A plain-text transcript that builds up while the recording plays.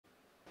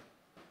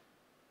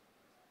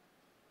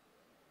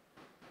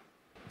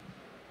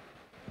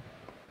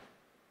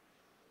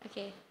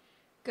Okay.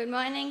 Good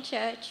morning,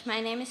 church. My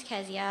name is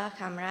Kezia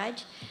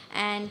Kamraj,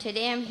 and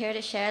today I'm here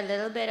to share a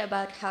little bit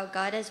about how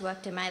God has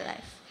worked in my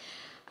life.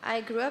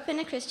 I grew up in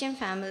a Christian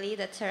family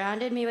that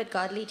surrounded me with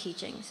godly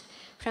teachings.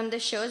 From the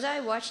shows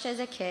I watched as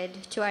a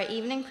kid to our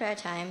evening prayer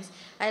times,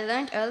 I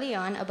learned early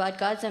on about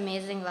God's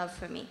amazing love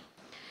for me.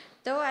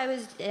 Though I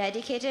was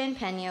educated in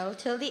Peniel,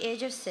 till the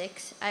age of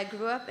 6, I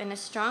grew up in a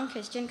strong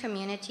Christian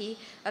community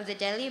of the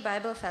Delhi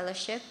Bible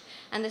Fellowship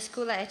and the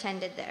school I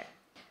attended there,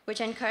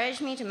 which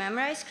encouraged me to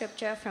memorize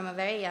scripture from a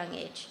very young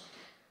age.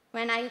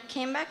 When I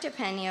came back to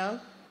Peniel,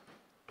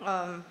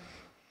 I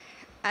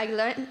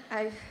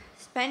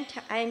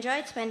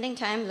enjoyed spending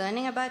time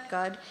learning about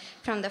God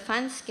from the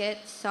fun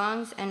skits,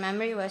 songs, and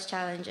memory verse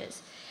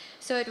challenges.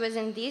 So it was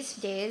in these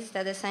days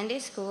that the Sunday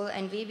school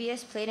and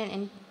VBS played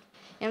an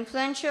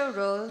influential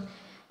role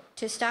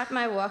to start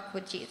my walk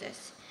with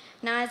Jesus.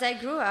 Now, as I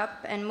grew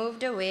up and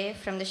moved away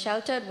from the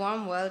sheltered,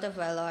 warm world of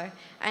Vellore,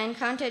 I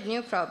encountered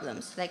new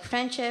problems, like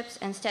friendships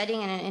and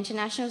studying in an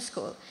international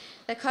school,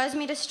 that caused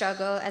me to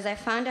struggle as I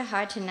found it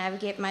hard to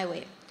navigate my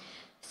way.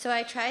 So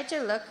I tried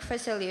to look for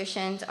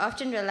solutions,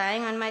 often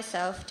relying on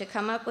myself to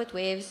come up with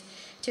ways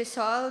to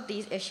solve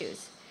these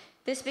issues.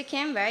 This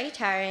became very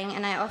tiring,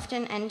 and I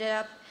often ended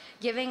up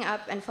giving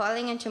up and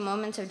falling into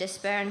moments of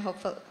despair and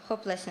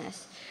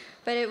hopelessness.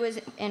 But it was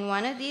in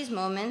one of these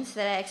moments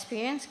that I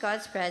experienced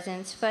God's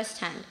presence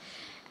firsthand,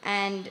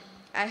 and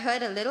I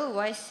heard a little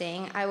voice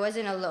saying I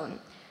wasn't alone.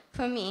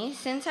 For me,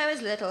 since I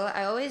was little,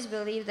 I always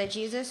believed that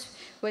Jesus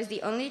was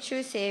the only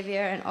true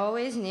Savior and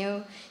always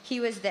knew He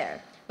was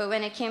there. But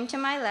when it came to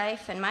my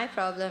life and my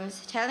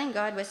problems, telling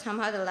God was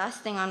somehow the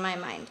last thing on my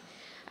mind.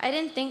 I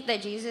didn't think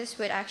that Jesus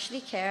would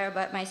actually care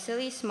about my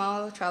silly,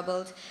 small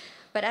troubles,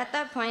 but at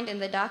that point in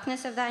the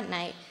darkness of that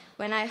night,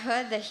 when I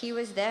heard that He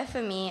was there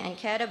for me and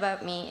cared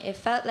about me, it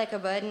felt like a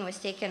burden was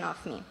taken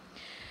off me.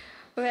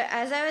 But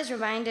as I was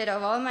reminded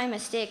of all my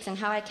mistakes and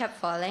how I kept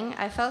falling,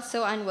 I felt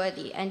so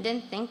unworthy and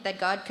didn't think that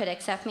God could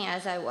accept me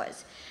as I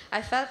was.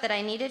 I felt that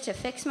I needed to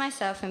fix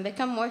myself and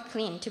become more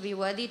clean to be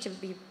worthy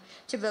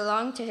to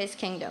belong to His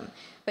kingdom.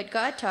 But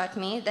God taught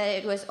me that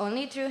it was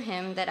only through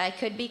Him that I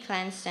could be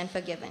cleansed and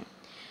forgiven.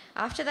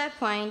 After that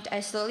point, I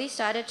slowly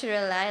started to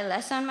rely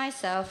less on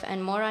myself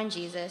and more on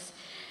Jesus,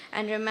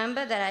 and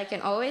remember that I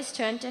can always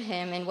turn to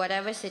Him in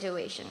whatever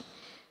situation.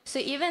 So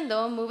even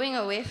though moving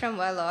away from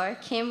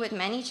Vellore came with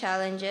many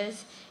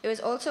challenges, it was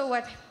also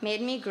what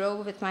made me grow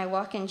with my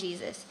walk in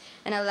Jesus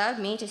and allowed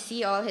me to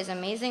see all His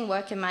amazing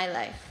work in my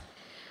life.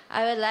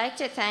 I would like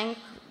to thank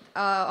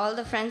all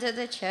the friends of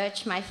the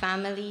church, my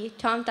family,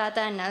 Tom,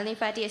 Tata, and Nalini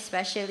Pati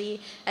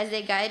especially, as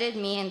they guided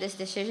me in this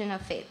decision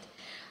of faith.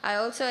 I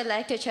also would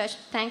like to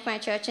thank my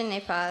church in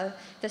Nepal,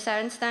 the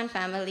Saranstan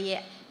family,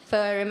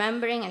 for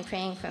remembering and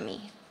praying for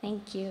me.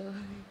 Thank you.